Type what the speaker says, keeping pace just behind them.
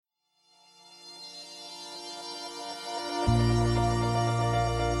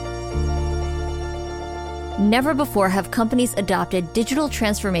Never before have companies adopted digital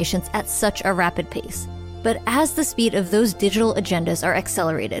transformations at such a rapid pace. But as the speed of those digital agendas are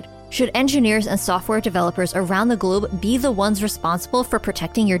accelerated, should engineers and software developers around the globe be the ones responsible for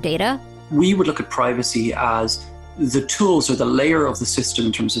protecting your data? We would look at privacy as the tools or the layer of the system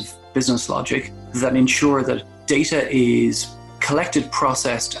in terms of business logic that ensure that data is collected,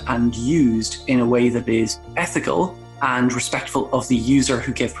 processed, and used in a way that is ethical and respectful of the user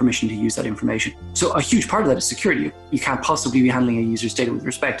who gave permission to use that information. So a huge part of that is security. You can't possibly be handling a user's data with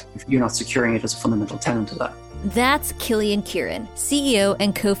respect if you're not securing it as a fundamental tenet of that. That's Cillian Kieran, CEO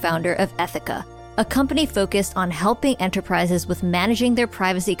and co-founder of Ethoca, a company focused on helping enterprises with managing their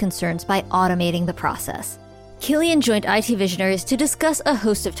privacy concerns by automating the process. Cillian joined IT Visionaries to discuss a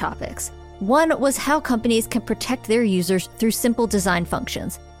host of topics. One was how companies can protect their users through simple design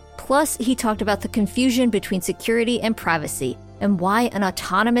functions. Plus, he talked about the confusion between security and privacy and why an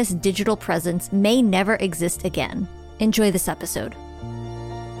autonomous digital presence may never exist again. Enjoy this episode.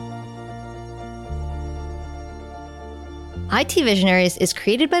 IT Visionaries is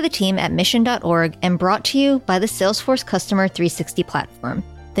created by the team at Mission.org and brought to you by the Salesforce Customer 360 platform,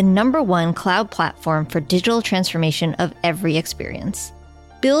 the #1 cloud platform for digital transformation of every experience.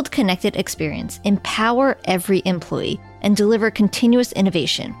 Build connected experience, empower every employee, and deliver continuous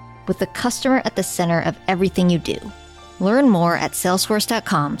innovation with the customer at the center of everything you do. Learn more at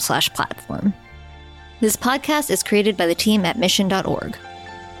salesforce.com/platform. This podcast is created by the team at Mission.org.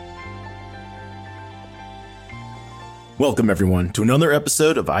 Welcome, everyone, to another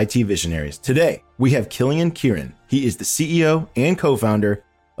episode of IT Visionaries. Today, we have Cillian Kieran. He is the CEO and co-founder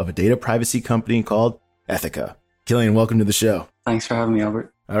of a data privacy company called Ethoca. Cillian, welcome to the show. Thanks for having me,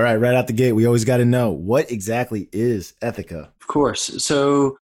 Albert. All right out the gate, we always got to know, what exactly is Ethoca? Of course.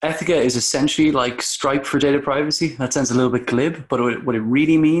 So Ethoca is essentially like Stripe for data privacy. That sounds a little bit glib, but what it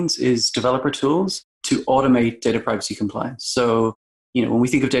really means is developer tools to automate data privacy compliance. So, when we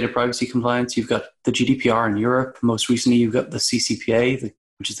think of data privacy compliance, you've got the GDPR in Europe. Most recently, you've got the CCPA,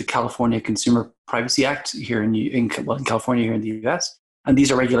 which is the California Consumer Privacy Act here in California, here in the US. And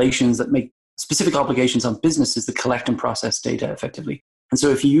these are regulations that make specific obligations on businesses that collect and process data effectively. And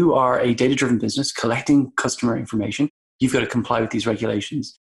so if you are a data-driven business collecting customer information, you've got to comply with these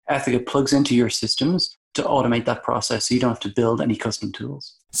regulations. Ethoca plugs into your systems to automate that process so you don't have to build any custom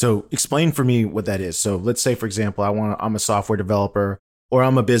tools. So explain for me what that is. So let's say, for example, I'm a software developer or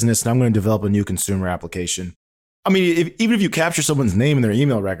I'm a business and I'm going to develop a new consumer application. I mean, even if you capture someone's name in their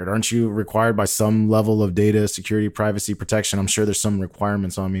email record, aren't you required by some level of data security, privacy protection? I'm sure there's some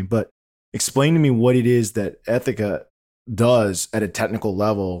requirements on me, but explain to me what it is that Ethoca does at a technical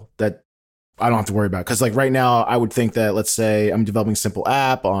level that I don't have to worry about. Because like right now, I would think that, let's say I'm developing a simple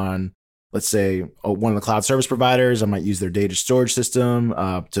app on, let's say, one of the cloud service providers. I might use their data storage system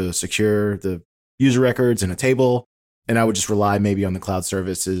to secure the user records in a table. And I would just rely maybe on the cloud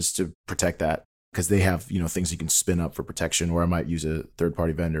services to protect that because they have, things you can spin up for protection, or I might use a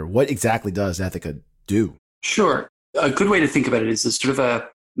third-party vendor. What exactly does Ethoca do? Sure. A good way to think about it is sort of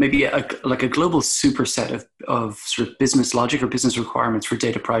maybe a global superset of sort of business logic or business requirements for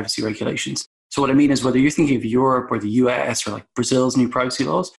data privacy regulations. So what I mean is whether you're thinking of Europe or the US or like Brazil's new privacy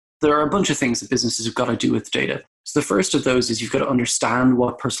laws, there are a bunch of things that businesses have got to do with data. So the first of those is you've got to understand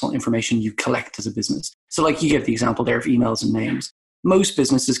what personal information you collect as a business. So like you gave the example there of emails and names. Most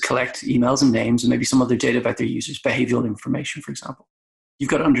businesses collect emails and names and maybe some other data about their users, behavioral information, for example. You've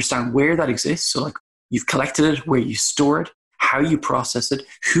got to understand where that exists. So like you've collected it, where you store it, how you process it,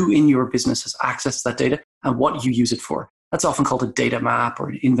 who in your business has access to that data, and what you use it for. That's often called a data map or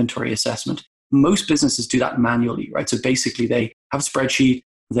an inventory assessment. Most businesses do that manually, right? So basically they have a spreadsheet,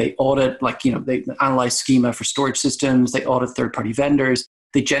 they audit, they analyze schema for storage systems, they audit third-party vendors,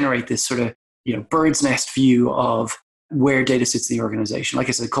 they generate this sort of, bird's nest view of where data sits in the organization. Like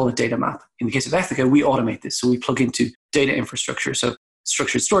I said, they call it data map. In the case of Ethoca, we automate this. So we plug into data infrastructure. So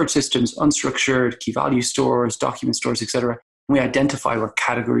structured storage systems, unstructured, key value stores, document stores, etc. We identify where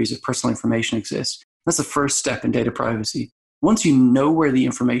categories of personal information exist. That's the first step in data privacy. Once you know where the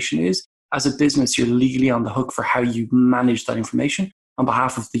information is, as a business, you're legally on the hook for how you manage that information on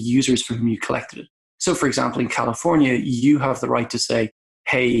behalf of the users for whom you collected it. So for example, in California, you have the right to say,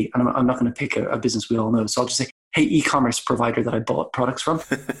 hey, and I'm not going to pick a business we all know, so I'll just say, hey, e-commerce provider that I bought products from,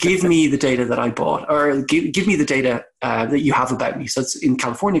 give me the data that I bought, or give me the data that you have about me. So it's in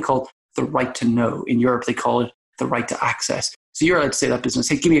California called the right to know. In Europe, they call it the right to access. So you're allowed to say to that business,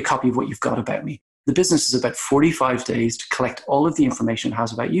 hey, give me a copy of what you've got about me. The business is about 45 days to collect all of the information it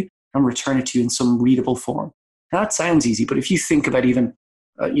has about you and return it to you in some readable form. Now, that sounds easy, but if you think about even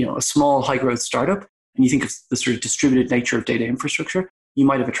a small high-growth startup, and you think of the sort of distributed nature of data infrastructure, You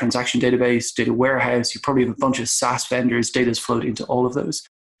might have a transaction database, data warehouse. You probably have a bunch of SaaS vendors. Data's flowed into all of those.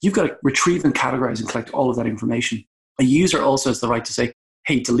 You've got to retrieve and categorize and collect all of that information. A user also has the right to say,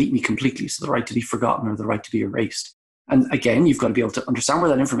 hey, delete me completely. So the right to be forgotten or the right to be erased. And again, you've got to be able to understand where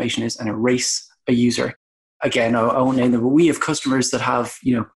that information is and erase a user. Again, I won't name them, but we have customers that have,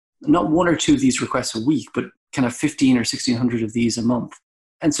 not one or two of these requests a week, but kind of 15 or 1600 of these a month.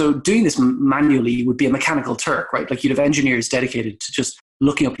 And so doing this manually would be a mechanical Turk, right? Like you'd have engineers dedicated to just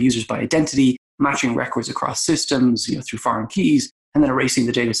looking up users by identity, matching records across systems, through foreign keys, and then erasing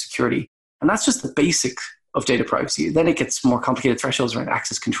the data security. And that's just the basic of data privacy. Then it gets more complicated thresholds around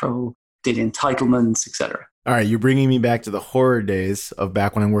access control, data entitlements, etc. All right, you're bringing me back to the horror days of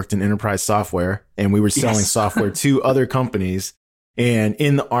back when I worked in enterprise software and we were selling software to other companies. And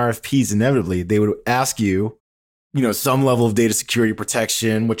in the RFPs, inevitably, they would ask you, some level of data security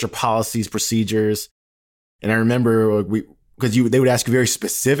protection, what's your policies, procedures. And I remember they would ask you very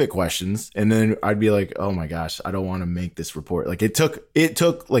specific questions. And then I'd be like, oh my gosh, I don't want to make this report. Like it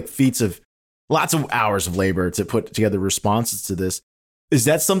took like feats of lots of hours of labor to put together responses to this. Is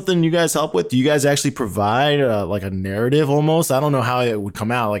that something you guys help with? Do you guys actually provide like a narrative almost? I don't know how it would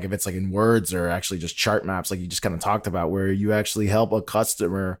come out, like if it's like in words or actually just chart maps, like you just kind of talked about, where you actually help a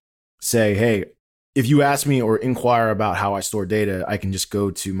customer say, hey, if you ask me or inquire about how I store data, I can just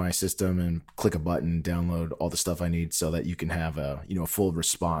go to my system and click a button, download all the stuff I need so that you can have a full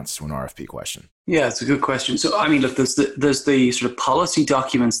response to an RFP question. Yeah, it's a good question. So, I mean, look, there's the sort of policy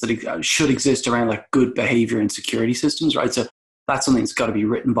documents that should exist around like good behavior and security systems, right? So that's something that's got to be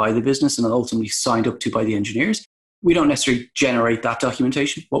written by the business and ultimately signed up to by the engineers. We don't necessarily generate that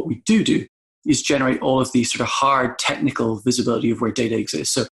documentation. What we do is generate all of the sort of hard technical visibility of where data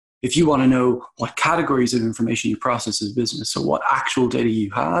exists. So if you want to know what categories of information you process as a business, so what actual data you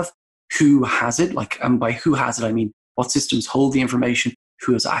have, who has it, and by who has it, I mean what systems hold the information,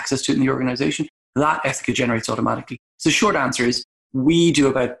 who has access to it in the organization, that Ethoca generates automatically. So the short answer is we do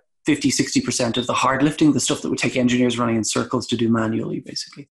about 50-60% of the hard lifting, the stuff that would take engineers running in circles to do manually,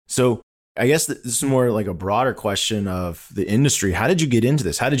 basically. So I guess this is more like a broader question of the industry. How did you get into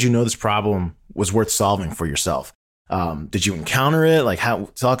this? How did you know this problem was worth solving for yourself? Did you encounter it?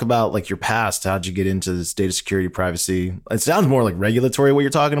 Talk about your past. How did you get into this data security, privacy? It sounds more like regulatory what you're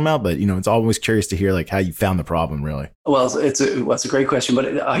talking about, but it's always curious to hear how you found the problem really. Well, it's a great question,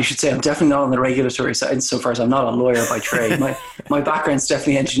 but I should say I'm definitely not on the regulatory side insofar as I'm not a lawyer by trade. My background's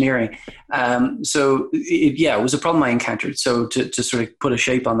definitely engineering. It was a problem I encountered. So to sort of put a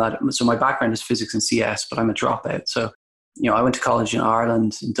shape on that, so my background is physics and CS, but I'm a dropout. So, I went to college in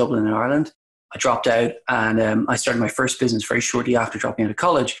Ireland, in Dublin in Ireland. I dropped out and I started my first business very shortly after dropping out of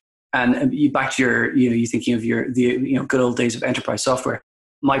college. And back to your, you thinking of the good old days of enterprise software.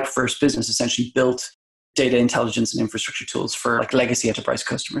 My first business essentially built data intelligence and infrastructure tools for legacy enterprise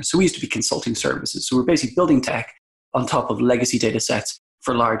customers. So we used to be consulting services. So we're basically building tech on top of legacy data sets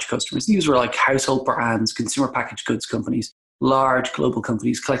for large customers. These were household brands, consumer packaged goods companies, large global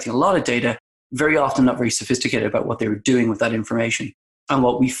companies collecting a lot of data, very often not very sophisticated about what they were doing with that information. And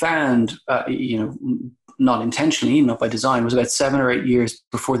what we found, not intentionally, not by design, was about 7 or 8 years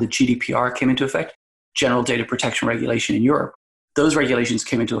before the GDPR came into effect, General Data Protection Regulation in Europe. Those regulations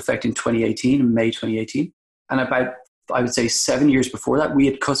came into effect in 2018, in May 2018. And about, I would say, 7 years before that, we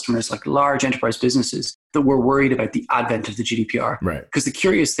had customers large enterprise businesses that were worried about the advent of the GDPR. Right. Because the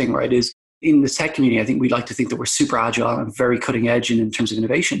curious thing, right, is in the tech community, I think we like to think that we're super agile and very cutting edge in terms of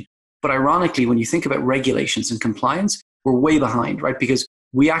innovation. But ironically, when you think about regulations and compliance, we're way behind, right? Because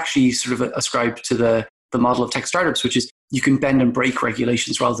we actually sort of ascribe to the model of tech startups, which is you can bend and break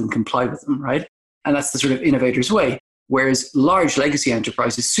regulations rather than comply with them, right? And that's the sort of innovator's way. Whereas large legacy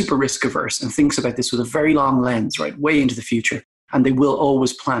enterprise is super risk averse and thinks about this with a very long lens, right? Way into the future. And they will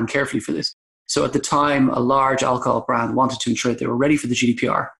always plan carefully for this. So at the time, a large alcohol brand wanted to ensure that they were ready for the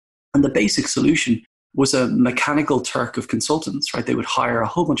GDPR. And the basic solution was a mechanical Turk of consultants, right? They would hire a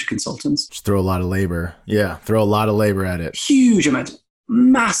whole bunch of consultants. Just throw a lot of labor. Yeah, throw a lot of labor at it. Huge amount,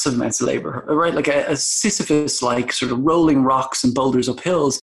 massive amounts of labor, right? Like a Sisyphus-like sort of rolling rocks and boulders up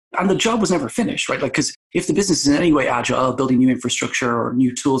hills. And the job was never finished, right? Because if the business is in any way agile, building new infrastructure or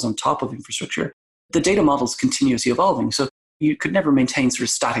new tools on top of infrastructure, the data model is continuously evolving. So you could never maintain sort of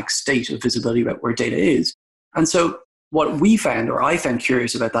static state of visibility about where data is. And so what we found, or I found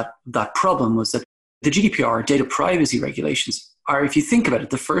curious about that problem, was that the GDPR, data privacy regulations, are, if you think about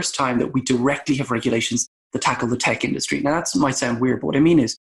it, the first time that we directly have regulations that tackle the tech industry. Now, that might sound weird, but what I mean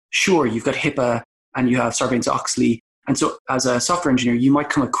is, sure, you've got HIPAA and you have Sarbanes-Oxley. And so as a software engineer, you might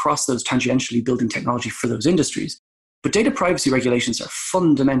come across those tangentially building technology for those industries. But data privacy regulations are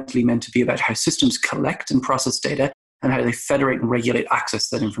fundamentally meant to be about how systems collect and process data and how they federate and regulate access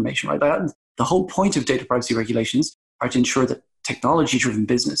to that information, right? The whole point of data privacy regulations are to ensure that technology-driven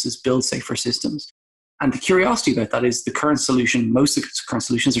businesses build safer systems. And the curiosity about that is the current solution, most of the current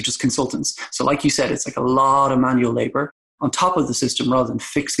solutions are just consultants. So like you said, it's like a lot of manual labor on top of the system rather than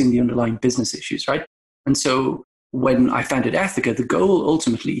fixing the underlying business issues, right? And so when I founded Ethoca, the goal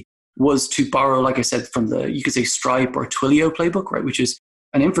ultimately was to borrow, like I said, from the, you could say, Stripe or Twilio playbook, right? Which is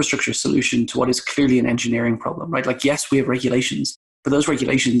an infrastructure solution to what is clearly an engineering problem, right? Like, yes, we have regulations, but those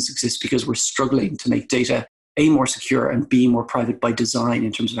regulations exist because we're struggling to make data, A, more secure, and B, more private by design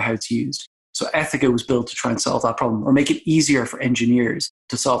in terms of how it's used. So Ethoca was built to try and solve that problem or make it easier for engineers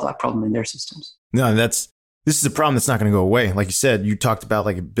to solve that problem in their systems. No, this is a problem that's not going to go away. Like you said, you talked about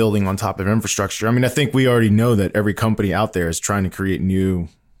like building on top of infrastructure. I mean, I think we already know that every company out there is trying to create new,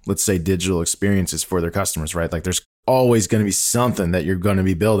 let's say, digital experiences for their customers, right? Like there's always going to be something that you're going to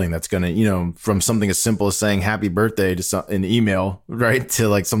be building that's going to, from something as simple as saying happy birthday to an email, right? To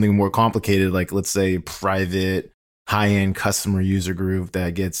like something more complicated, like let's say private, high-end customer user group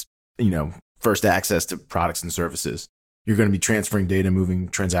that gets, first access to products and services. You're going to be transferring data, moving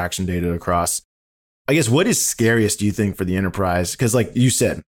transaction data across. I guess what is scariest, do you think, for the enterprise? Because like you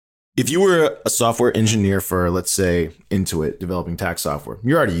said, if you were a software engineer for, let's say, Intuit, developing tax software,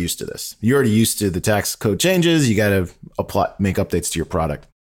 you're already used to this. You're already used to the tax code changes. You got to make updates to your product.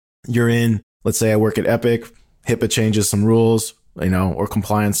 You're in, let's say I work at Epic, HIPAA changes some rules, or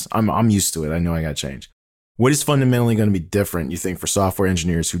compliance. I'm used to it. I know I got to change. What is fundamentally going to be different, you think, for software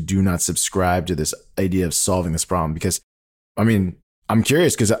engineers who do not subscribe to this idea of solving this problem? Because, I mean, I'm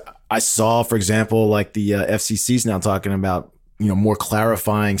curious because I saw, for example, like the FCC is now talking about, more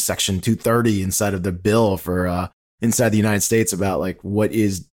clarifying Section 230 inside of the bill for inside the United States about like what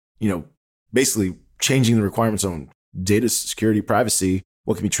is, basically changing the requirements on data security, privacy,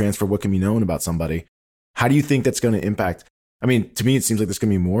 what can be transferred, what can be known about somebody. How do you think that's going to impact? I mean, to me, it seems like there's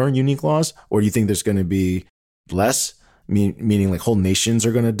going to be more unique laws, or do you think there's going to be less, meaning like whole nations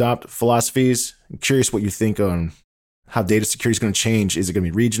are going to adopt philosophies? I'm curious what you think on how data security is going to change. Is it going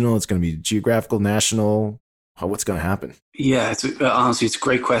to be regional? It's going to be geographical, national? What's going to happen? Yeah, honestly, it's a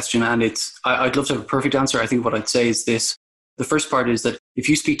great question. And I'd love to have a perfect answer. I think what I'd say is this. The first part is that if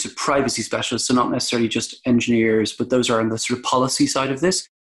you speak to privacy specialists, so not necessarily just engineers, but those are on the sort of policy side of this,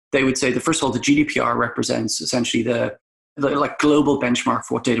 they would say that first of all, the GDPR represents essentially the like global benchmark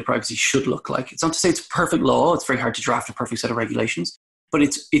for what data privacy should look like. It's not to say it's a perfect law. It's very hard to draft a perfect set of regulations, but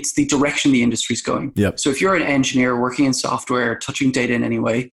it's the direction the industry's going. Yep. So if you're an engineer working in software, touching data in any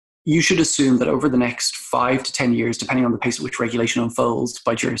way, you should assume that over the next 5 to 10 years, depending on the pace at which regulation unfolds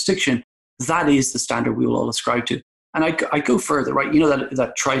by jurisdiction, that is the standard we will all ascribe to. And I go further, right?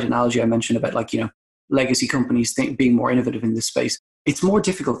 That trite analogy I mentioned about legacy companies being more innovative in this space. It's more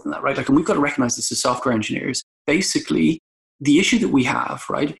difficult than that, right? And we've got to recognize this as software engineers. Basically, the issue that we have,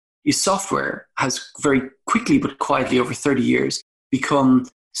 right, is software has very quickly but quietly over 30 years become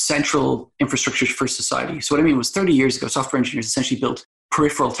central infrastructures for society. So what I mean was 30 years ago, software engineers essentially built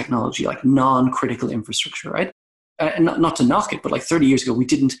peripheral technology, like non-critical infrastructure, right? And not to knock it, but like 30 years ago, we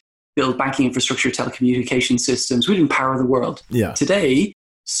didn't build banking infrastructure, telecommunication systems. We didn't power the world. Yeah. Today,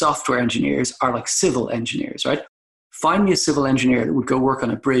 software engineers are like civil engineers, right? Find me a civil engineer that would go work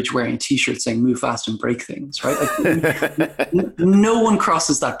on a bridge wearing a t-shirt saying move fast and break things, right? No one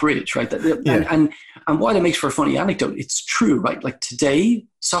crosses that bridge, right? Yeah. And while it makes for a funny anecdote, it's true, right? Like today,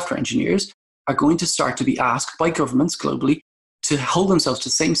 software engineers are going to start to be asked by governments globally to hold themselves to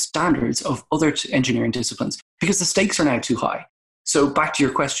the same standards of other engineering disciplines because the stakes are now too high. So back to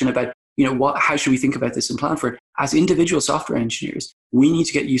your question about, how should we think about this and plan for it? As individual software engineers, we need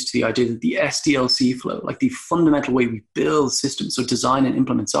to get used to the idea that the SDLC flow, like the fundamental way we build systems, so design and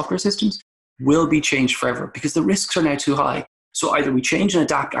implement software systems, will be changed forever because the risks are now too high. So either we change and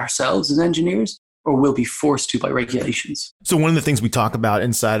adapt ourselves as engineers, or we'll be forced to by regulations. So one of the things we talk about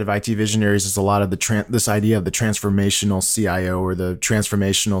inside of IT Visionaries is a lot of this idea of the transformational CIO or the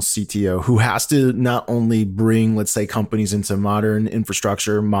transformational CTO who has to not only bring, let's say, companies into modern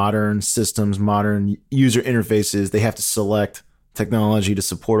infrastructure, modern systems, modern user interfaces. They have to select technology to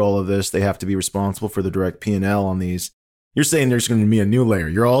support all of this. They have to be responsible for the direct P&L on these. You're saying there's going to be a new layer.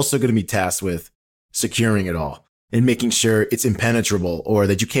 You're also going to be tasked with securing it all and making sure it's impenetrable or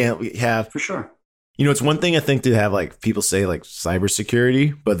that you can't have. For sure. It's one thing I think to have like people say like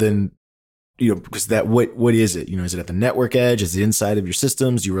cybersecurity, but then, because that, what is it? Is it at the network edge? Is it inside of your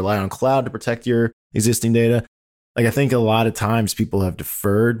systems? You rely on cloud to protect your existing data. Like, I think a lot of times people have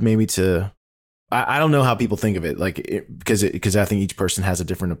deferred maybe to, I don't know how people think of it. Because I think each person has a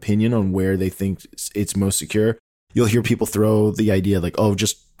different opinion on where they think it's most secure. You'll hear people throw the idea like, oh,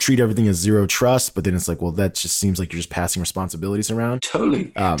 just treat everything as zero trust, but then it's like, well, that just seems like you're just passing responsibilities around.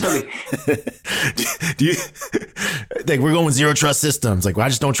 Totally. Do you like we're going with zero trust systems? Like, well, I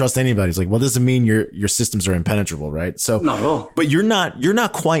just don't trust anybody. It's like, well, doesn't mean your systems are impenetrable, right? So not at all. But you're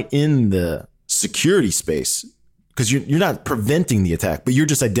not quite in the security space because you're not preventing the attack, but you're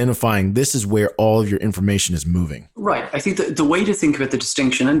just identifying this is where all of your information is moving. Right. I think the way to think about the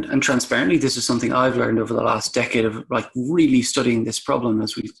distinction, and transparently, this is something I've learned over the last decade of like really studying this problem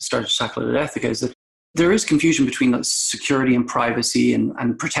as we started to tackle it at Ethica, is that there is confusion between security and privacy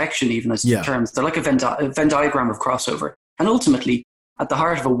and protection, even as terms. They're like a Venn diagram of crossover. And ultimately, at the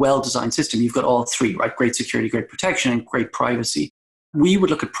heart of a well-designed system, you've got all three, right? Great security, great protection, and great privacy. We would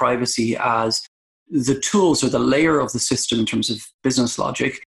look at privacy as the tools or the layer of the system in terms of business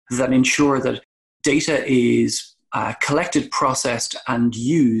logic that ensure that data is collected, processed, and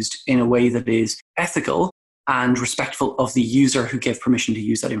used in a way that is ethical and respectful of the user who gave permission to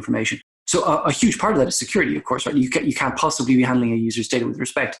use that information. So a huge part of that is security, of course, right? You can't possibly be handling a user's data with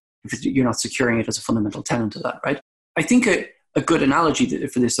respect if you're not securing it as a fundamental tenet of that, right? I think a good analogy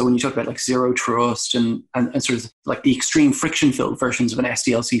for this, so when you talk about like zero trust and sort of like the extreme friction-filled versions of an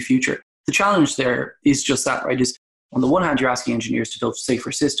SDLC future, the challenge there is just that, right? Is on the one hand, you're asking engineers to build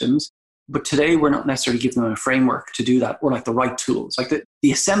safer systems, but today we're not necessarily giving them a framework to do that or like the right tools. Like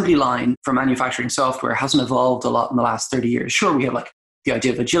the assembly line for manufacturing software hasn't evolved a lot in the last 30 years. Sure, we have like the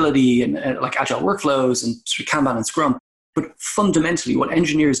idea of agility and like agile workflows and sort of Kanban and Scrum, but fundamentally what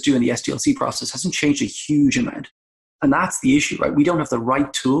engineers do in the SDLC process hasn't changed a huge amount. And that's the issue, right? We don't have the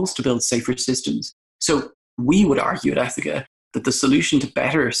right tools to build safer systems. So we would argue at Ethica that the solution to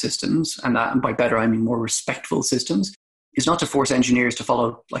better systems, and by better I mean more respectful systems, is not to force engineers to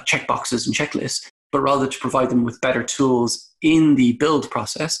follow like checkboxes and checklists, but rather to provide them with better tools in the build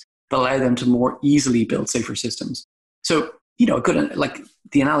process that allow them to more easily build safer systems. So, a good, like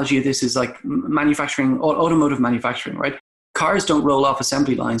the analogy of this is like manufacturing, automotive manufacturing, right? Cars don't roll off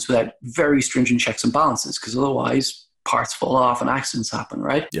assembly lines without very stringent checks and balances, because otherwise parts fall off and accidents happen,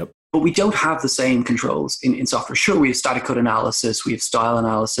 right? Yep. But we don't have the same controls in software. Sure, we have static code analysis, we have style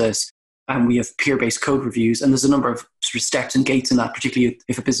analysis, and we have peer-based code reviews. And there's a number of sort of steps and gates in that, particularly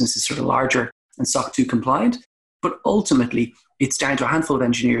if a business is sort of larger and SOC 2 compliant. But ultimately, it's down to a handful of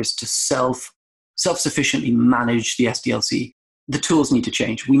engineers to self-sufficiently manage the SDLC. The tools need to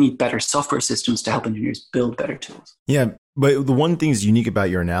change. We need better software systems to help engineers build better tools. Yeah, but the one thing that's unique about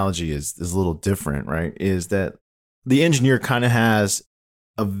your analogy is a little different, right? Is that the engineer kind of has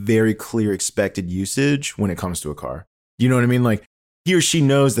a very clear expected usage when it comes to a car. You know what I mean? Like he or she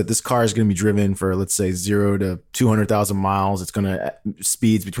knows that this car is going to be driven for, let's say, 0 to 200,000 miles. It's going to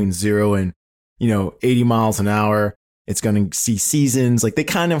speeds between 0 and 80 miles an hour. It's going to see seasons. Like they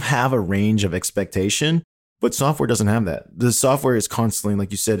kind of have a range of expectation, but software doesn't have that. The software is constantly,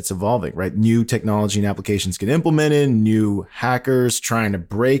 like you said, it's evolving, right? New technology and applications get implemented, new hackers trying to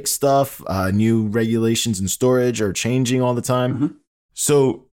break stuff, new regulations and storage are changing all the time. Mm-hmm.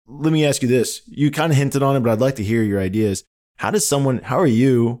 So let me ask you this. You kind of hinted on it, but I'd like to hear your ideas. How are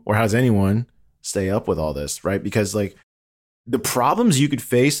you, or how does anyone stay up with all this, right? Because like the problems you could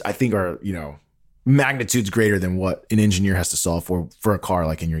face, I think are, magnitudes greater than what an engineer has to solve for a car,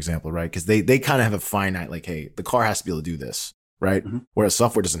 like in your example, right? Because they kind of have a finite, like, hey, the car has to be able to do this, right? Mm-hmm. Whereas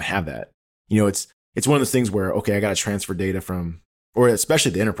software doesn't have that. It's one of those things where, okay, I got to transfer data from, or especially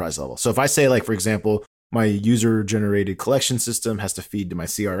at the enterprise level. So if I say, like, for example, my user-generated collection system has to feed to my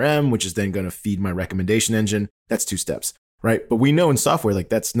CRM, which is then going to feed my recommendation engine, that's 2 steps, right? But we know in software, like,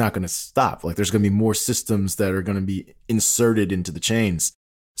 that's not going to stop. Like, there's going to be more systems that are going to be inserted into the chains.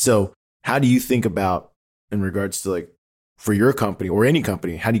 So how do you think about, in regards to, like, for your company or any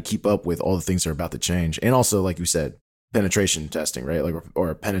company, how do you keep up with all the things that are about to change? And also, like you said, penetration testing, right? Like,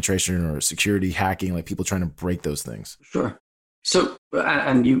 or penetration or security hacking, like people trying to break those things. Sure. So,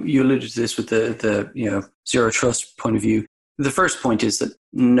 and you alluded to this with the zero trust point of view. The first point is that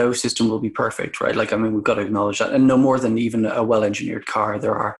no system will be perfect, right? Like, I mean, we've got to acknowledge that. And no more than even a well-engineered car,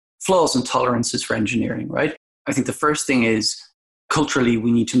 there are flaws and tolerances for engineering, right? I think the first thing is, culturally,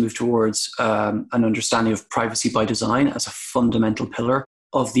 we need to move towards an understanding of privacy by design as a fundamental pillar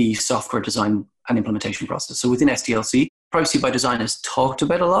of the software design and implementation process. So within SDLC, privacy by design is talked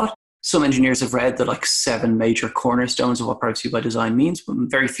about a lot. Some engineers have read the 7 major cornerstones of what privacy by design means, but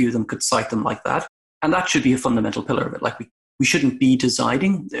very few of them could cite them like that. And that should be a fundamental pillar of it. Like we shouldn't be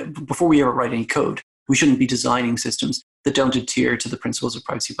designing, before we ever write any code, we shouldn't be designing systems that don't adhere to the principles of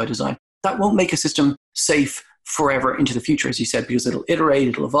privacy by design. That won't make a system safe forever into the future, as you said, because it'll iterate,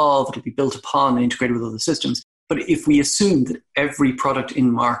 it'll evolve, it'll be built upon and integrated with other systems. But if we assume that every product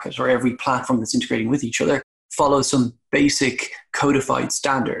in market or every platform that's integrating with each other follow some basic codified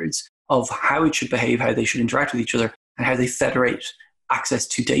standards of how it should behave, how they should interact with each other, and how they federate access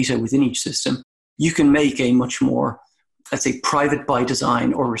to data within each system, you can make a much more, let's say, private by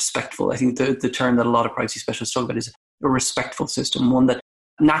design or respectful. I think the term that a lot of privacy specialists talk about is a respectful system, one that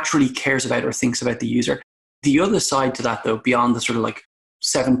naturally cares about or thinks about the user. The other side to that, though, beyond the sort of like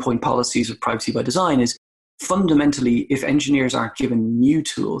 7-point policies of privacy by design, is fundamentally, if engineers aren't given new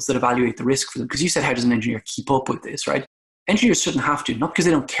tools that evaluate the risk for them, because you said, how does an engineer keep up with this, right? Engineers shouldn't have to, not because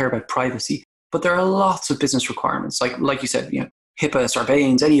they don't care about privacy, but there are lots of business requirements, like you said, HIPAA,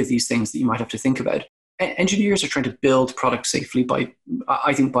 Sarbanes, any of these things that you might have to think about. Engineers are trying to build products safely.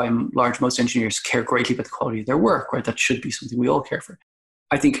 I think by and large, most engineers care greatly about the quality of their work, right? That should be something we all care for.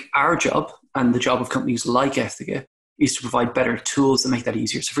 I think our job and the job of companies like Ethica is to provide better tools that make that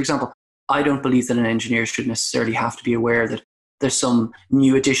easier. So for example, I don't believe that an engineer should necessarily have to be aware that there's some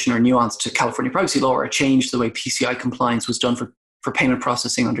new addition or nuance to California privacy law or a change to the way PCI compliance was done for payment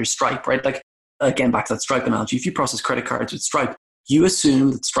processing under Stripe, right? Like, again, back to that Stripe analogy, if you process credit cards with Stripe, you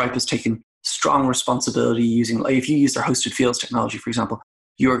assume that Stripe has taken strong responsibility using, like if you use their hosted fields technology, for example,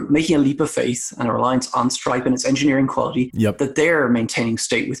 you're making a leap of faith and a reliance on Stripe and its engineering quality, that they're maintaining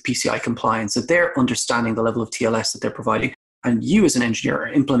state with PCI compliance, that they're understanding the level of TLS that they're providing, and you as an engineer are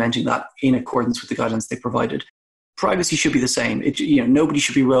implementing that in accordance with the guidance they provided. Privacy should be the same. Nobody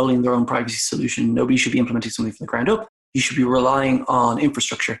should be rolling their own privacy solution. Nobody should be implementing something from the ground up. You should be relying on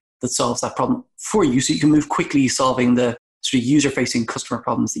infrastructure that solves that problem for you so you can move quickly solving the sort of user-facing customer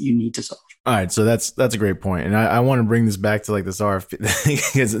problems that you need to solve. All right, so that's a great point. And I want to bring this back to like this RFP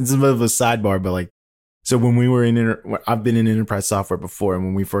because it's a bit of a sidebar, but like, so when we were I've been in enterprise software before, and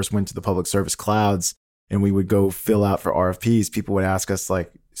when we first went to the public service clouds and we would go fill out for RFPs, people would ask us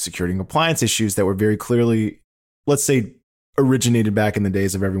like security and compliance issues that were very clearly, let's say, originated back in the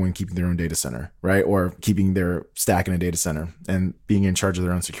days of everyone keeping their own data center, right? Or keeping their stack in a data center and being in charge of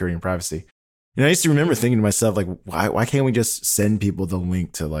their own security and privacy. And I used to remember thinking to myself, like, why can't we just send people the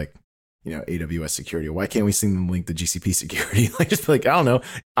link to like, AWS security? Why can't we send them the link to GCP security? Like, just be like, I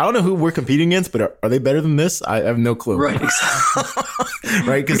don't know who we're competing against, but are they better than this? I have no clue. Right. Exactly.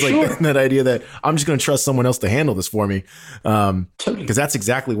 Right. Because like that idea that I'm just going to trust someone else to handle this for me. Totally. Because that's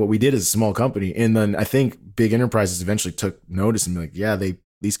exactly what we did as a small company. And then I think big enterprises eventually took notice and be like, yeah,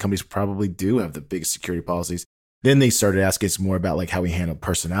 these companies probably do have the biggest security policies. Then they started asking us more about like how we handle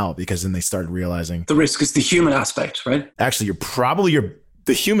personnel, because then they started realizing the risk is the human aspect, right? Actually,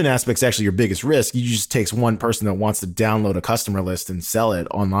 the human aspect's actually your biggest risk. You just takes one person that wants to download a customer list and sell it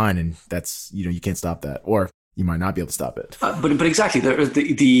online, and that's you can't stop that, or you might not be able to stop it. But exactly,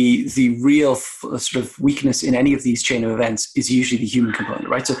 the real sort of weakness in any of these chain of events is usually the human component,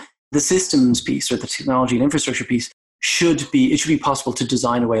 right? So the systems piece or the technology and infrastructure piece should be possible to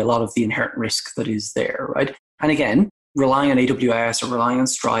design away a lot of the inherent risk that is there, right? And again, relying on AWS or relying on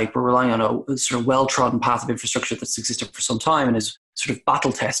Stripe or relying on a sort of well-trodden path of infrastructure that's existed for some time and is sort of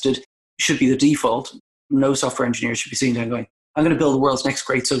battle-tested should be the default. No software engineer should be sitting down going, I'm going to build the world's next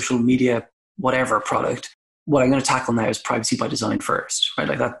great social media whatever product. What I'm going to tackle now is privacy by design first, right?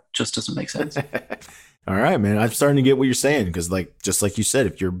 Like that just doesn't make sense. All right, man. I'm starting to get what you're saying because just like you said,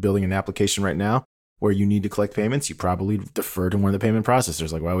 if you're building an application right now where you need to collect payments, you probably defer to one of the payment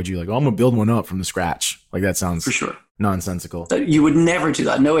processors. Like, why would you I'm going to build one up from the scratch? Like, that sounds for sure nonsensical. You would never do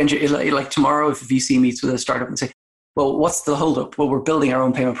that. No engineer, like tomorrow, if a VC meets with a startup and say, well, what's the holdup? Well, we're building our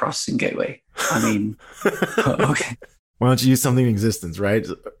own payment processing gateway. I mean, okay. Why don't you use something in existence, right?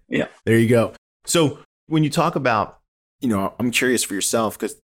 Yeah. There you go. So when you talk about, I'm curious for yourself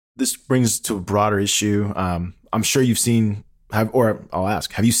because this brings to a broader issue. I'm sure you've seen, I'll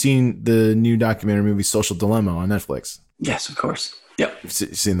ask, have you seen the new documentary movie Social Dilemma on Netflix? Yes, of course. Yep. You've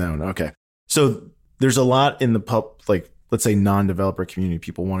seen that one. Okay. So there's a lot in the let's say non-developer community,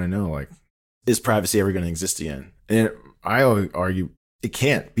 people want to know, is privacy ever going to exist again? And I argue it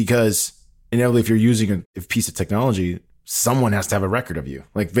can't, because inevitably if you're using a piece of technology, someone has to have a record of you.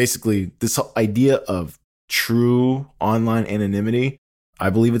 Like basically this idea of true online anonymity, I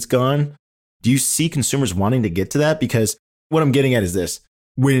believe it's gone. Do you see consumers wanting to get to that? Because what I'm getting at is this: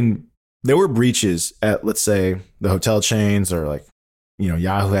 when there were breaches at, let's say, the hotel chains, or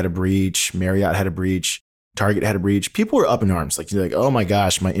Yahoo had a breach, Marriott had a breach, Target had a breach, people were up in arms. You're like, oh my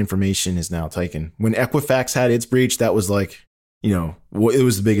gosh, my information is now taken. When Equifax had its breach, that was it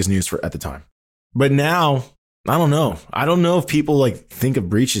was the biggest news at the time. But now, I don't know. I don't know if people think of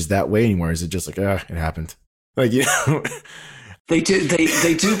breaches that way anymore. Is it just it happened? They do,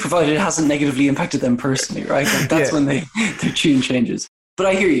 provided it hasn't negatively impacted them personally, right? That's when their tune changes. But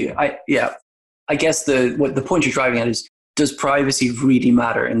I hear you. I guess the point you're driving at is, does privacy really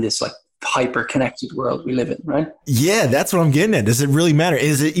matter in this hyper-connected world we live in, right? Yeah, that's what I'm getting at. Does it really matter?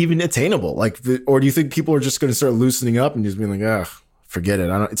 Is it even attainable? Like, or do you think people are just going to start loosening up and just being like, ugh, forget it.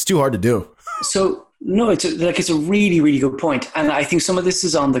 It's too hard to do. So no, it's a really, really good point. And I think some of this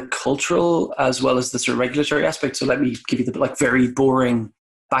is on the cultural as well as the sort of regulatory aspect. So let me give you the very boring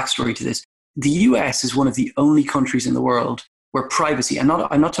backstory to this. The US is one of the only countries in the world where privacy, and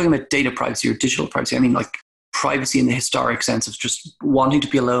I'm not talking about data privacy or digital privacy. I mean like privacy in the historic sense of just wanting to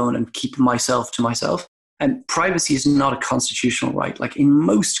be alone and keep myself to myself. And privacy is not a constitutional right. Like in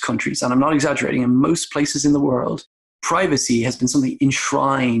most countries, and I'm not exaggerating, in most places in the world, privacy has been something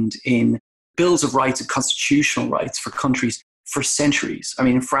enshrined in bills of rights and constitutional rights for countries for centuries. I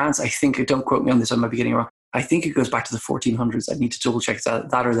mean, in France, I think, don't quote me on this, I might be getting it wrong, I think it goes back to the 1400s. I need to double check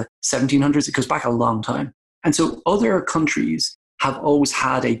that or the 1700s. It goes back a long time. And so other countries have always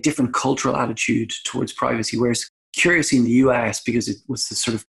had a different cultural attitude towards privacy, whereas curiously in the US, because it was the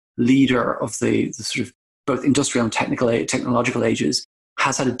sort of leader of the sort of both industrial and technological ages,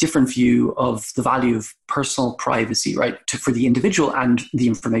 has had a different view of the value of personal privacy, right, for the individual and the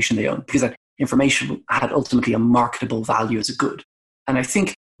information they own, because that information had ultimately a marketable value as a good. And I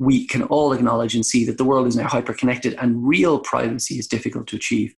think we can all acknowledge and see that the world is now hyper-connected and real privacy is difficult to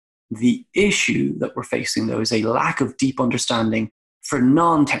achieve. The issue that we're facing, though, is a lack of deep understanding for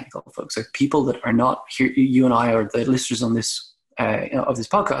non-technical folks, like people that are not here, you and I, or the listeners on this of this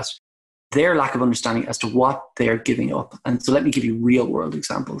podcast, their lack of understanding as to what they're giving up. And so let me give you real-world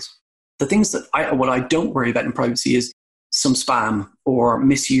examples. The things that what I don't worry about in privacy is some spam or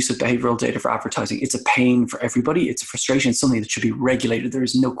misuse of behavioral data for advertising. It's a pain for everybody. It's a frustration. It's something that should be regulated. There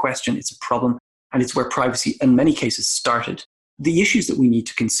is no question. It's a problem. And it's where privacy, in many cases, started. The issues that we need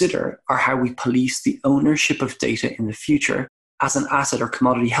to consider are how we police the ownership of data in the future as an asset or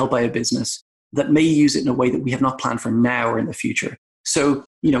commodity held by a business that may use it in a way that we have not planned for now or in the future. So,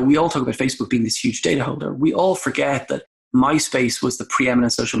 we all talk about Facebook being this huge data holder. We all forget that MySpace was the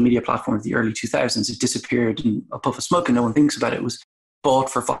preeminent social media platform of the early 2000s. It disappeared in a puff of smoke and no one thinks about it. It was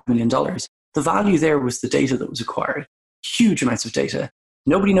bought for $5 million. The value there was the data that was acquired. Huge amounts of data.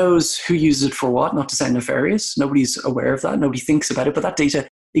 Nobody knows who uses it for what, not to sound nefarious. Nobody's aware of that. Nobody thinks about it, but that data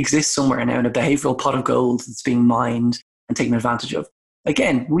exists somewhere now in a behavioral pot of gold that's being mined and taken advantage of.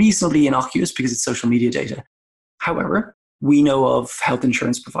 Again, reasonably innocuous because it's social media data. However, we know of health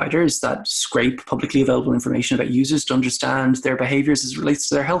insurance providers that scrape publicly available information about users to understand their behaviors as it relates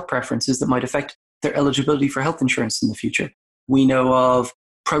to their health preferences that might affect their eligibility for health insurance in the future. We know of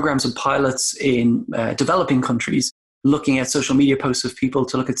programs and pilots in developing countries looking at social media posts of people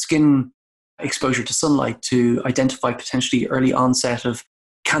to look at skin exposure to sunlight to identify potentially early onset of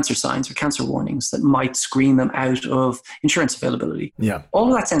cancer signs or cancer warnings that might screen them out of insurance availability. Yeah. All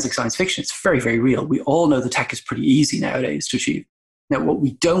of that sounds like science fiction. It's very, very real. We all know the tech is pretty easy nowadays to achieve. Now, what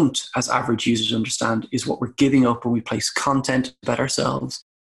we don't, as average users, understand is what we're giving up when we place content about ourselves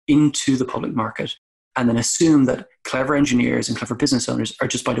into the public market and then assume that clever engineers and clever business owners are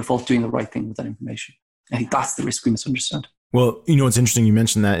just by default doing the right thing with that information. I think that's the risk we misunderstand. Well, what's interesting you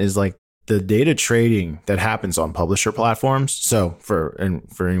mentioned that is like the data trading that happens on publisher platforms. So for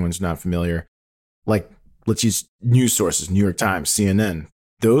anyone who's not familiar, like let's use news sources, New York Times, CNN,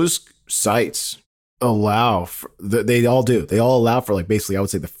 those sites allow for, they all allow for like basically I would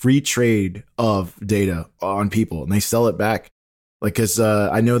say the free trade of data on people, and they sell it back. Like, cause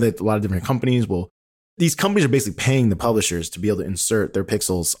I know that a lot of different companies these companies are basically paying the publishers to be able to insert their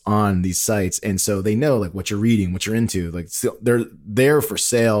pixels on these sites. And so they know like what you're reading, what you're into, like they're there for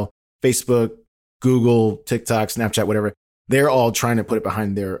sale. Facebook, Google, TikTok, Snapchat, whatever, they're all trying to put it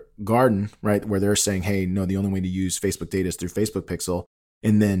behind their garden, right? Where they're saying, hey, no, the only way to use Facebook data is through Facebook Pixel.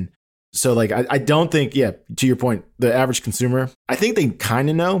 And then, so like, I don't think, to your point, the average consumer, I think they kind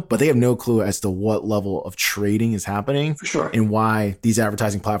of know, but they have no clue as to what level of trading is happening. For sure. And why these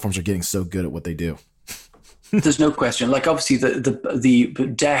advertising platforms are getting so good at what they do. There's no question. Like obviously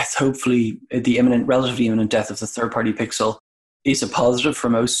the death, hopefully the relatively imminent death of the third-party pixel is a positive for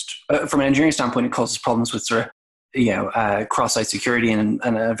most. From an engineering standpoint, it causes problems with sort of cross-site security and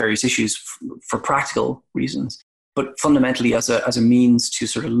various issues for practical reasons. But fundamentally, as a means to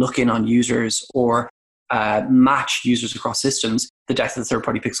sort of look in on users or match users across systems, the death of the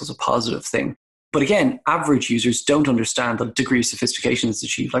third-party pixel is a positive thing. But again, average users don't understand the degree of sophistication that's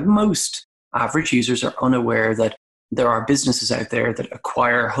achieved. Like most average users are unaware that there are businesses out there that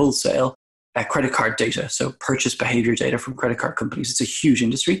acquire wholesale credit card data, so purchase behavior data from credit card companies. It's a huge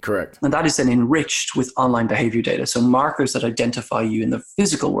industry. Correct. And that is then enriched with online behavior data. So markers that identify you in the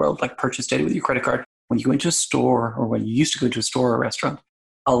physical world, like purchase data with your credit card, when you go into a store or when you used to go into a store or a restaurant,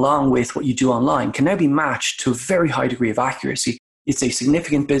 along with what you do online, can now be matched to a very high degree of accuracy It's a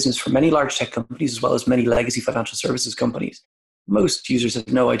significant business for many large tech companies as well as many legacy financial services companies. Most users have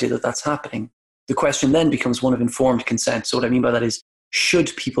no idea that that's happening. The question then becomes one of informed consent. So what I mean by that is,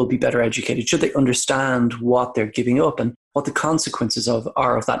 should people be better educated? Should they understand what they're giving up and what the consequences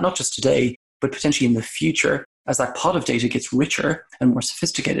are of that, not just today, but potentially in the future, as that pot of data gets richer and more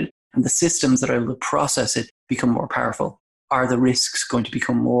sophisticated and the systems that are able to process it become more powerful? Are the risks going to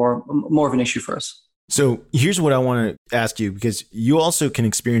become more of an issue for us? So here's what I want to ask you, because you also can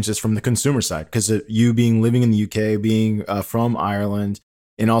experience this from the consumer side, because of you living in the UK, being from Ireland,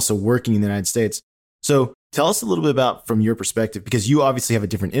 and also working in the United States. So tell us a little bit about, from your perspective, because you obviously have a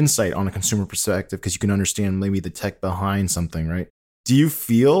different insight on a consumer perspective, because you can understand maybe the tech behind something, right? Do you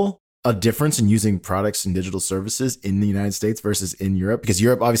feel a difference in using products and digital services in the United States versus in Europe? Because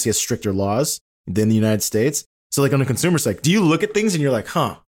Europe obviously has stricter laws than the United States. So like on the consumer side, do you look at things and you're like,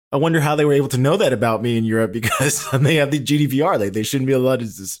 I wonder how they were able to know that about me in Europe, because they have the GDPR. Like, they shouldn't be allowed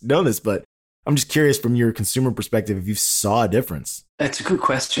to know this. But I'm just curious from your consumer perspective if you saw a difference. That's a good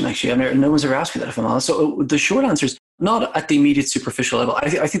question, actually. No one's ever asked me that, if I'm honest. So the short answer is not at the immediate superficial level. I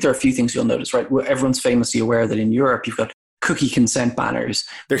think there are a few things you'll notice, right? Everyone's famously aware that in Europe, you've got cookie consent banners.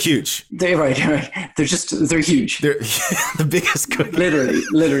 They're huge. Right. They're huge. They're the biggest cookie.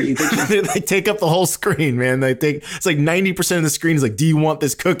 Literally. They take up the whole screen, man. It's like 90% of the screen is like, do you want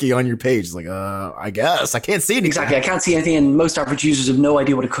this cookie on your page? It's like, I guess. I can't see anything. Exactly. I can't see anything. And most average users have no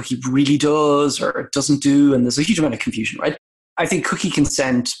idea what a cookie really does or doesn't do. And there's a huge amount of confusion, right? I think cookie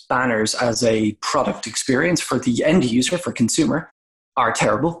consent banners as a product experience for the end user, for consumer, are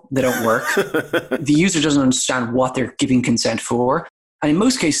terrible. They don't work. The user doesn't understand what they're giving consent for. And in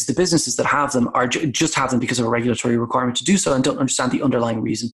most cases, the businesses that have them are just have them because of a regulatory requirement to do so and don't understand the underlying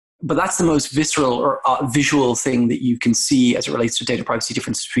reason. But that's the most visceral or visual thing that you can see as it relates to data privacy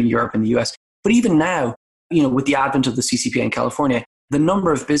differences between Europe and the US. But even now, with the advent of the CCPA in California, the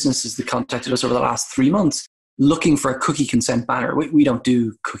number of businesses that contacted us over the last 3 months looking for a cookie consent banner. We don't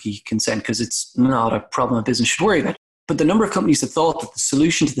do cookie consent because it's not a problem a business should worry about. But the number of companies that thought that the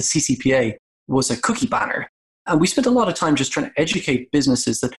solution to the CCPA was a cookie banner. And we spent a lot of time just trying to educate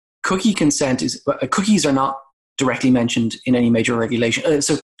businesses that cookie consent cookies are not directly mentioned in any major regulation.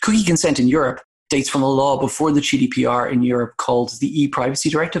 So cookie consent in Europe dates from a law before the GDPR in Europe called the e-Privacy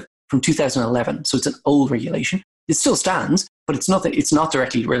Directive from 2011. So it's an old regulation. It still stands, but it's not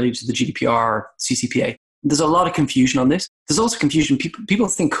directly related to the GDPR or CCPA. There's a lot of confusion on this. There's also confusion. People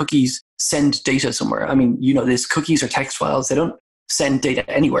think cookies send data somewhere. I mean, this cookies are text files. They don't send data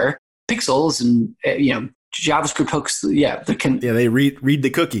anywhere. Pixels and, JavaScript hooks, they read the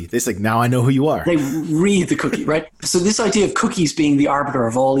cookie. They say, now I know who you are. They read the cookie, right? So this idea of cookies being the arbiter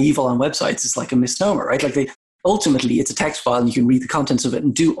of all evil on websites is like a misnomer, right? Like ultimately, it's a text file and you can read the contents of it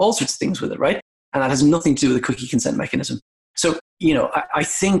and do all sorts of things with it, right? And that has nothing to do with the cookie consent mechanism. So, I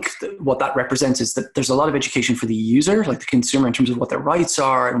think that what that represents is that there's a lot of education for the user, like the consumer, in terms of what their rights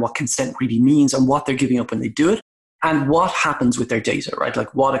are and what consent really means and what they're giving up when they do it and what happens with their data, right?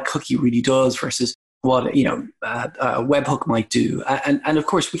 Like what a cookie really does versus what, a webhook might do. And of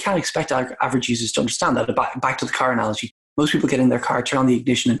course, we can't expect our average users to understand that. Back to the car analogy, most people get in their car, turn on the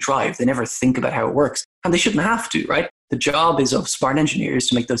ignition and drive. They never think about how it works. And they shouldn't have to, right? The job is of smart engineers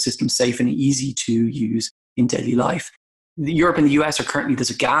to make those systems safe and easy to use in daily life. Europe and the US there's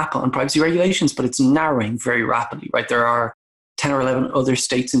a gap on privacy regulations, but it's narrowing very rapidly, right? There are 10 or 11 other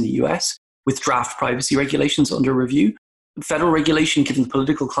states in the US with draft privacy regulations under review. Federal regulation, given the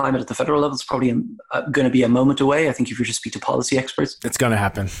political climate at the federal level, is probably going to be a moment away. I think if you were to speak to policy experts. It's going to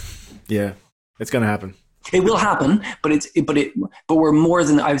happen. Yeah, it's going to happen. It will happen, but we're more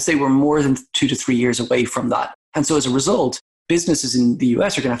than 2 to 3 years away from that. And so as a result, businesses in the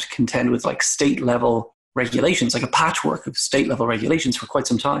US are going to have to contend with like state level regulations, like a patchwork of state level regulations for quite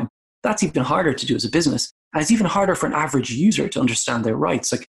some time. That's even harder to do as a business. And it's even harder for an average user to understand their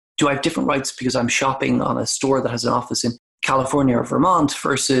rights. Like, do I have different rights because I'm shopping on a store that has an office in California or Vermont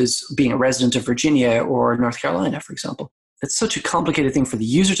versus being a resident of Virginia or North Carolina, for example? It's such a complicated thing for the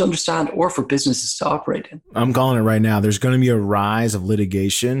user to understand or for businesses to operate in. I'm calling it right now. There's going to be a rise of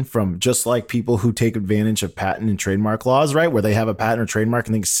litigation from just like people who take advantage of patent and trademark laws, right? Where they have a patent or trademark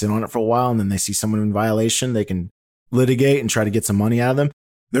and they can sit on it for a while and then they see someone in violation, they can litigate and try to get some money out of them.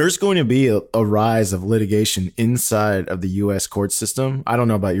 There's going to be a rise of litigation inside of the U.S. court system. I don't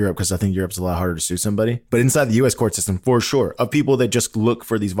know about Europe because I think Europe's a lot harder to sue somebody. But inside the U.S. court system, for sure, of people that just look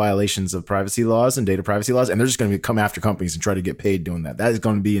for these violations of privacy laws and data privacy laws, and they're just going to come after companies and try to get paid doing that. That is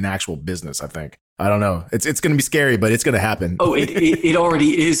going to be an actual business, I think. I don't know. It's going to be scary, but it's going to happen. Oh, it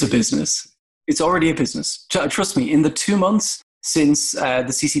already is a business. It's already a business. Trust me, in the 2 months since the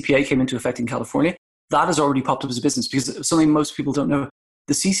CCPA came into effect in California, that has already popped up as a business, because something most people don't know,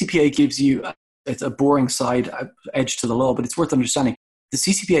 the CCPA gives you, it's a boring side edge to the law, but it's worth understanding. The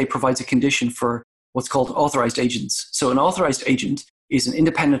CCPA provides a condition for what's called authorized agents. So an authorized agent is an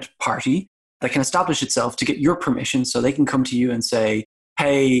independent party that can establish itself to get your permission, so they can come to you and say,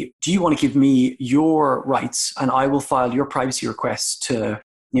 hey, do you want to give me your rights and I will file your privacy requests to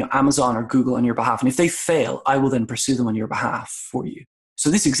Amazon or Google on your behalf. And if they fail, I will then pursue them on your behalf for you. So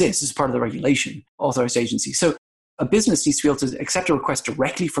this exists as part of the regulation, authorized agency. So a business needs to be able to accept a request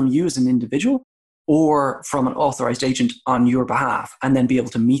directly from you as an individual or from an authorized agent on your behalf, and then be able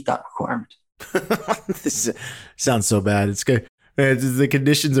to meet that requirement. This sounds so bad. It's good. It's the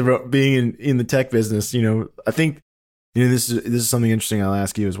conditions of being in the tech business. I think this is something interesting. I'll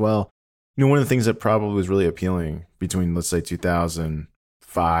ask you as well. One of the things that probably was really appealing between, let's say,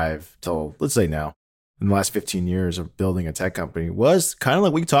 2005 till, let's say, now, in the last 15 years of building a tech company, was kind of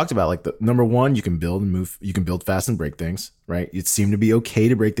like we talked about, like the number one, you can build and move, you can build fast and break things, right? It seemed to be okay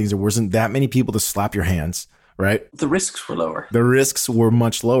to break things. There wasn't that many people to slap your hands, right? The risks were lower. The risks were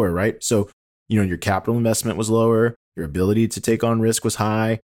much lower, right? So, your capital investment was lower. Your ability to take on risk was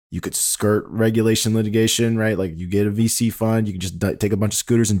high. You could skirt regulation litigation, right? Like you get a VC fund, you can just take a bunch of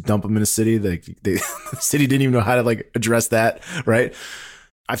scooters and dump them in a city. The city didn't even know how to address that, right?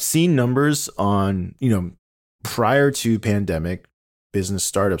 I've seen numbers on, prior to pandemic, business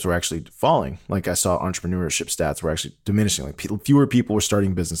startups were actually falling. Like I saw entrepreneurship stats were actually diminishing. Like fewer people were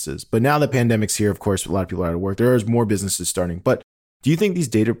starting businesses. But now the pandemic's here, of course, a lot of people are out of work. There is more businesses starting. But do you think these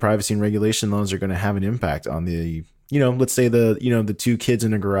data privacy and regulation laws are going to have an impact on the, let's say the two kids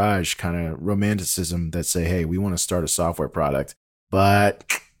in a garage kind of romanticism that say, hey, we want to start a software product,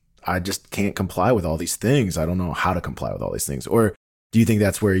 but I just can't comply with all these things. I don't know how to comply with all these things. Or do you think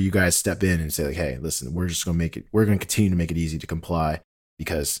that's where you guys step in and say, like, hey, listen, we're going to continue to make it easy to comply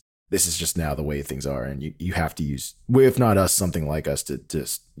because this is just now the way things are. And you have to use, if not us, something like us to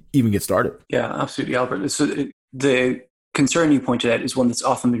just even get started. Yeah, absolutely, Albert. So the concern you pointed out is one that's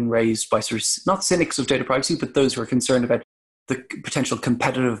often been raised by sort of not cynics of data privacy, but those who are concerned about the potential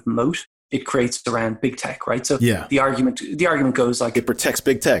competitive moat it creates around big tech, right? So yeah. the argument goes like, it protects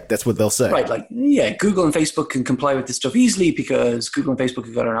big tech. That's what they'll say, right? Like, yeah, Google and Facebook can comply with this stuff easily because Google and Facebook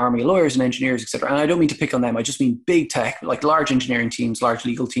have got an army of lawyers and engineers, etc. And I don't mean to pick on them. I just mean big tech, like large engineering teams, large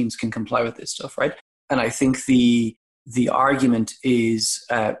legal teams can comply with this stuff, right? And I think the argument is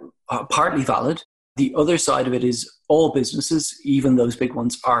partly valid. The other side of it is all businesses, even those big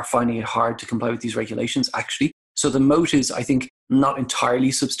ones, are finding it hard to comply with these regulations, actually. So the moat is, I think, not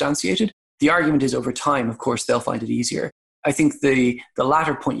entirely substantiated. The argument is over time, of course, they'll find it easier. I think the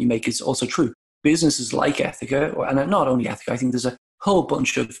latter point you make is also true. Businesses like Ethoca, and not only Ethoca, I think there's a whole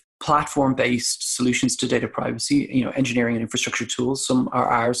bunch of platform-based solutions to data privacy, engineering and infrastructure tools, some are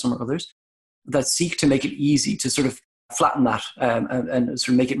ours, some are others, that seek to make it easy to sort of flatten that and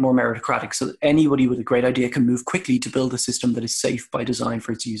sort of make it more meritocratic so that anybody with a great idea can move quickly to build a system that is safe by design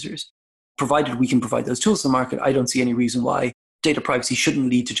for its users. Provided we can provide those tools to the market, I don't see any reason why data privacy shouldn't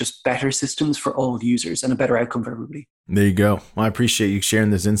lead to just better systems for all users and a better outcome for everybody. There you go. Well, I appreciate you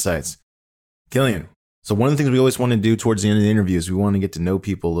sharing those insights. Killian, so one of the things we always want to do towards the end of the interview is we want to get to know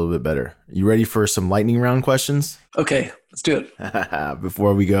people a little bit better. You ready for some lightning round questions? Okay, let's do it.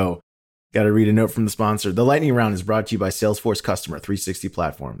 Before we go, got to read a note from the sponsor. The lightning round is brought to you by Salesforce Customer 360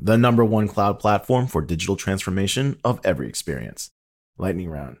 Platform, the #1 cloud platform for digital transformation of every experience.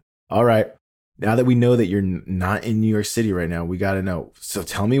 Lightning round. All right. Now that we know that you're not in New York City right now, we got to know. So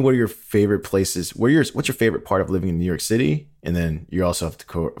tell me, what are your favorite places? What's your favorite part of living in New York City? And then you also have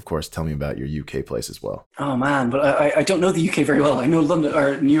to, of course, tell me about your UK place as well. Oh, man. But I don't know the UK very well. I know London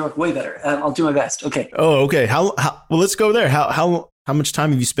or New York way better. I'll do my best. Okay. Oh, okay. Well, let's go there. How much time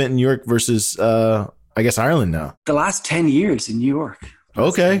have you spent in New York versus, I guess, Ireland now? The last 10 years in New York.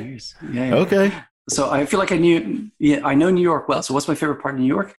 Okay. Yeah. Okay. So I feel like I know New York well. So what's my favorite part of New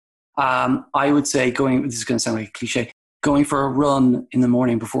York? I would say this is going to sound like a cliche, going for a run in the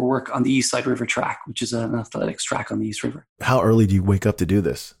morning before work on the East Side River track, which is an athletics track on the East River. How early do you wake up to do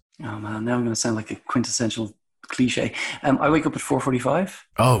this? Oh man, now I'm going to sound like a quintessential cliche. I wake up at 4:45.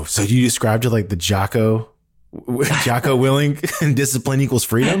 Oh, so you described it like the Jocko Willink, discipline equals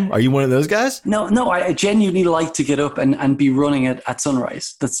freedom? Are you one of those guys? No, I genuinely like to get up and be running at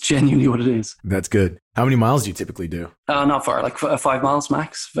sunrise. That's genuinely what it is. That's good. How many miles do you typically do? Not far, like 5 miles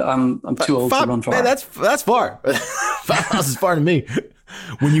max. I'm too old to run far. Man, that's far. 5 miles is far to me.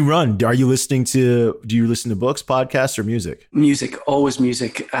 When you run, do you listen to books, podcasts, or music? Music, always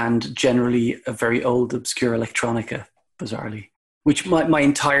music, and generally a very old, obscure electronica, bizarrely, which my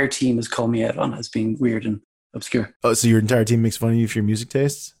entire team has called me out on as being weird and obscure. Oh, so your entire team makes fun of you for your music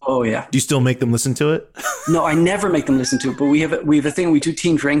tastes? Oh yeah. Do you still make them listen to it? No, I never make them listen to it, but we have a thing. We do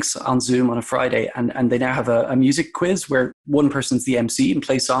team drinks on Zoom on a Friday, and they now have a music quiz where one person's the MC and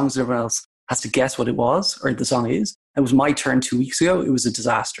plays songs, and everyone else has to guess what it was or the song is. It was my turn 2 weeks ago. It was a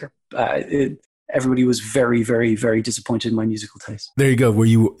disaster. Everybody was very, very, very disappointed in my musical taste. There you go. Were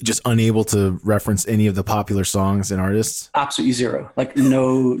you just unable to reference any of the popular songs and artists? Absolutely zero. Like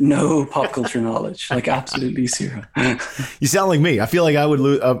no pop culture knowledge. Like absolutely zero. You sound like me. I feel like I would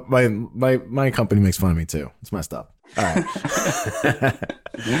lose. My company makes fun of me too. It's messed up. All right.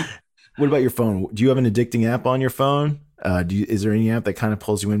 What about your phone? Do you have an addicting app on your phone? Is there any app that kind of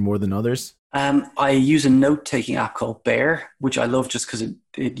pulls you in more than others? I use a note-taking app called Bear, which I love just because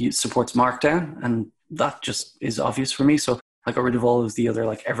it supports Markdown, and that just is obvious for me. So I got rid of all of the other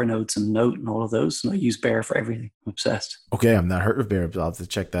like Evernotes and Note and all of those, and I use Bear for everything. I'm obsessed. Okay, I've not heard of Bear, but I'll have to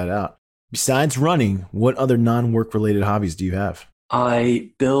check that out. Besides running, what other non-work related hobbies do you have?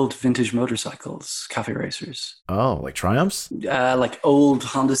 I build vintage motorcycles, cafe racers. Oh, like Triumphs? Like old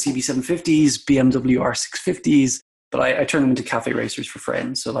Honda CB750s, BMW R650s. But I turn them into cafe racers for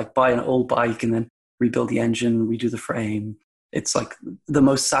friends. So like buy an old bike and then rebuild the engine, redo the frame. It's like the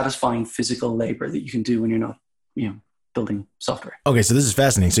most satisfying physical labor that you can do when you're not, building software. Okay, so this is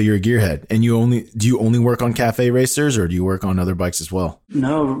fascinating. So you're a gearhead, and do you only work on cafe racers, or do you work on other bikes as well?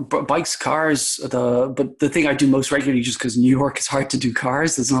 No, bikes, cars. But the thing I do most regularly, just because New York is hard to do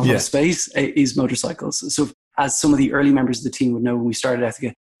cars, there's not a lot of space, is motorcycles. So as some of the early members of the team would know, when we started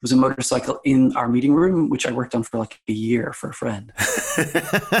Ethica, was a motorcycle in our meeting room, which I worked on for like a year for a friend.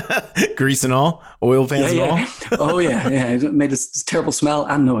 Grease and all? Oil pans and all? Oh, yeah. It made a terrible smell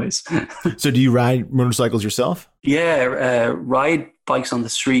and noise. So do you ride motorcycles yourself? Yeah, ride bikes on the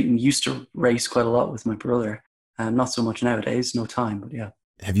street, and used to race quite a lot with my brother. Not so much nowadays, no time, but yeah.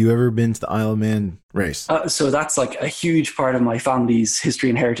 Have you ever been to the Isle of Man race? So that's like a huge part of my family's history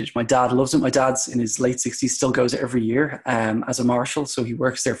and heritage. My dad loves it. My dad's in his late 60s, still goes every year as a marshal. So he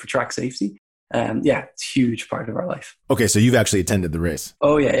works there for track safety. It's a huge part of our life. Okay, so you've actually attended the race.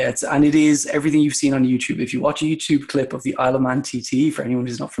 Oh, yeah. It is everything you've seen on YouTube. If you watch a YouTube clip of the Isle of Man TT, for anyone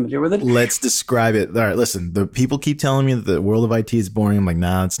who's not familiar with it. Let's describe it. All right, listen, the people keep telling me that the world of IT is boring. I'm like,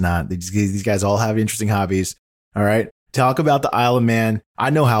 nah, it's not. These guys all have interesting hobbies. All right. Talk about the Isle of Man. I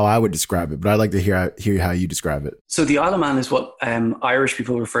know how I would describe it, but I'd like to hear how you describe it. So the Isle of Man is what Irish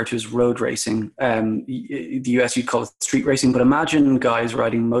people refer to as road racing. The US, you'd call it street racing, but imagine guys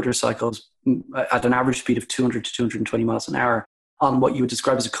riding motorcycles at an average speed of 200 to 220 miles an hour on what you would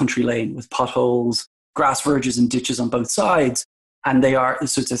describe as a country lane with potholes, grass verges and ditches on both sides. And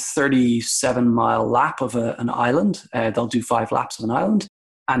so it's a 37-mile lap of an island. They'll do 5 laps of an island,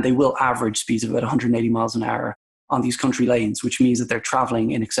 and they will average speeds of about 180 miles an hour on these country lanes, which means that they're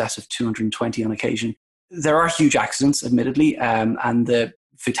traveling in excess of 220 on occasion. There are huge accidents, admittedly, and the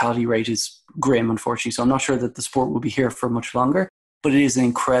fatality rate is grim, unfortunately. So I'm not sure that the sport will be here for much longer, but it is an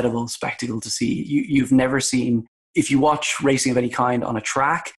incredible spectacle to see. You've never seen, if you watch racing of any kind on a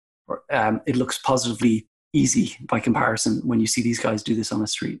track, it looks positively easy by comparison when you see these guys do this on the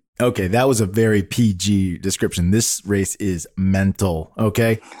street. Okay, that was a very PG description. This race is mental,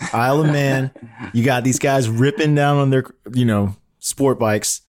 okay? Isle of Man, you got these guys ripping down on their, sport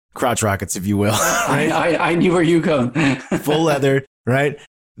bikes, crotch rockets, if you will. I knew where you were going. Full leather, right?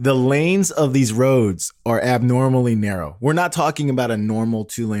 The lanes of these roads are abnormally narrow. We're not talking about a normal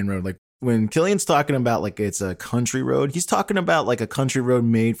 2-lane road. Like when Killian's talking about like it's a country road, he's talking about like a country road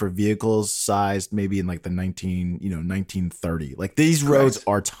made for vehicles sized maybe in like the 1930. Like these roads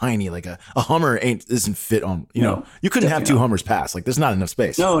are tiny. Like a Hummer isn't fit on, you couldn't have 2 Hummers pass. Like there's not enough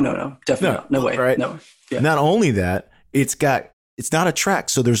space. No, definitely not. No way. Right? No. Yeah. Not only that, it's not a track.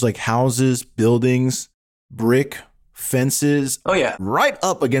 So there's like houses, buildings, brick, fences. Oh yeah, right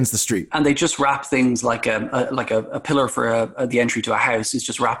up against the street. And they just wrap things like a pillar for the entry to a house is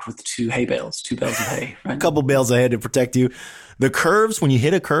just wrapped with 2 bales of hay. Right? A couple bales of hay to protect you. The curves, when you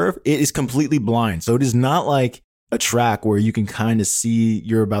hit a curve, it is completely blind. So it is not like a track where you can kind of see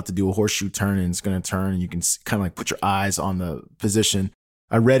you're about to do a horseshoe turn and it's going to turn and you can kind of like put your eyes on the position.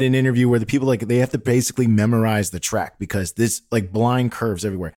 I read an interview where the people they have to basically memorize the track because this like blind curves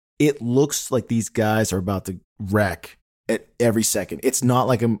everywhere. It looks like these guys are about to wreck at every second. It's not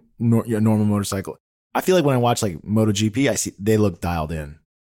like a normal motorcycle. I feel like when I watch like MotoGP, I see they look dialed in.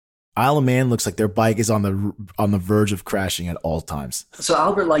 Isle of Man looks like their bike is on the verge of crashing at all times. So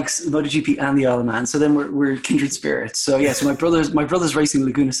Albert likes MotoGP and the Isle of Man. So then we're kindred spirits. So yeah, so my brother's racing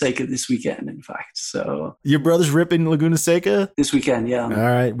Laguna Seca this weekend, in fact. So your brother's ripping Laguna Seca this weekend, yeah. All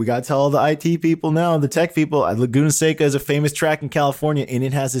right, we got to tell all the IT people now, the tech people. Laguna Seca is a famous track in California, and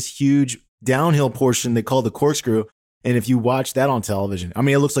it has this huge downhill portion they call the corkscrew. And if you watch that on television, I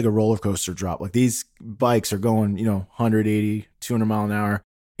mean, it looks like a roller coaster drop. Like these bikes are going, 180, 200 mile an hour,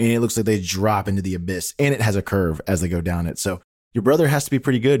 and it looks like they drop into the abyss, and it has a curve as they go down it. So your brother has to be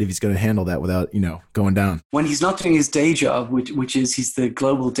pretty good if he's going to handle that without, going down. When he's not doing his day job, which is he's the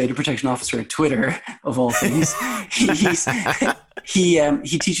global data protection officer at Twitter, of all things, he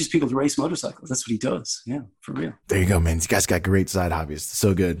teaches people to race motorcycles. That's what he does. Yeah, for real. There you go, man. These guys got great side hobbies.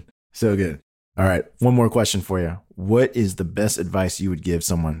 So good. So good. All right. One more question for you. What is the best advice you would give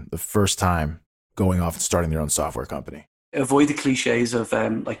someone the first time going off and starting their own software company? Avoid the cliches of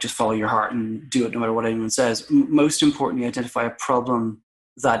just follow your heart and do it no matter what anyone says. Most importantly, identify a problem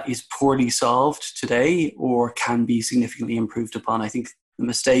that is poorly solved today or can be significantly improved upon. I think the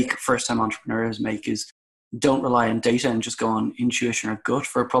mistake first-time entrepreneurs make is don't rely on data and just go on intuition or gut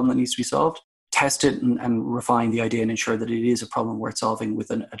for a problem that needs to be solved. Test it and refine the idea and ensure that it is a problem worth solving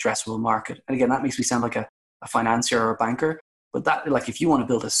with an addressable market. And again, that makes me sound like a financier or a banker, but that, like, if you want to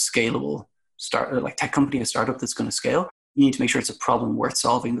build a scalable tech company, a startup that's going to scale, you need to make sure it's a problem worth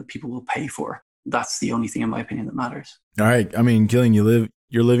solving that people will pay for. That's the only thing, in my opinion, that matters. All right. I mean, Killian,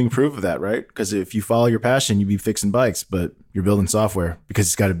 you're living proof of that, right? Because if you follow your passion, you'd be fixing bikes, but you're building software because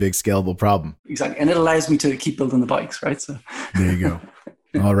it's got a big scalable problem. Exactly. And it allows me to keep building the bikes, right? So there you go.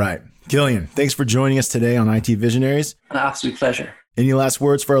 All right. Killian, thanks for joining us today on IT Visionaries. An absolute pleasure. Any last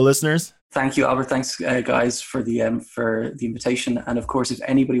words for our listeners? Thank you, Albert. Thanks, guys, for the invitation. And of course, if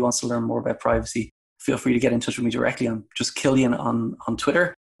anybody wants to learn more about privacy, feel free to get in touch with me directly. I'm just Killian on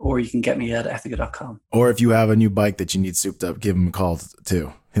Twitter, or you can get me at ethica.com. Or if you have a new bike that you need souped up, give him a call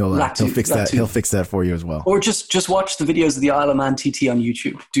too. He'll fix that. He'll fix that for you as well. Or just watch the videos of the Isle of Man TT on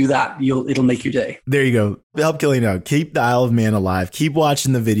YouTube. Do that. It'll make your day. There you go. Help Killian out. Keep the Isle of Man alive. Keep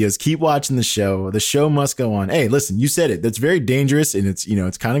watching the videos. Keep watching the show. The show must go on. Hey, listen, you said it. That's very dangerous, and it's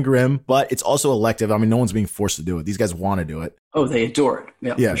it's kind of grim, but it's also elective. I mean, no one's being forced to do it. These guys want to do it. Oh, they adore it.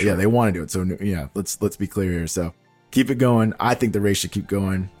 Yeah, sure. Yeah, they want to do it. So yeah, let's be clear here. So keep it going. I think the race should keep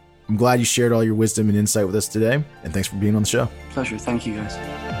going. I'm glad you shared all your wisdom and insight with us today, and thanks for being on the show. Pleasure. Thank you, guys.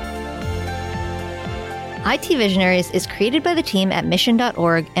 IT Visionaries is created by the team at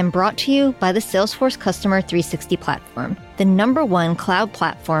Mission.org and brought to you by the Salesforce Customer 360 platform, the #1 cloud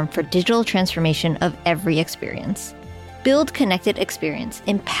platform for digital transformation of every experience. Build connected experience,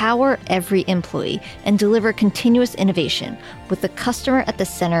 empower every employee, and deliver continuous innovation with the customer at the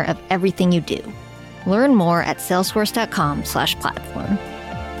center of everything you do. Learn more at salesforce.com/platform.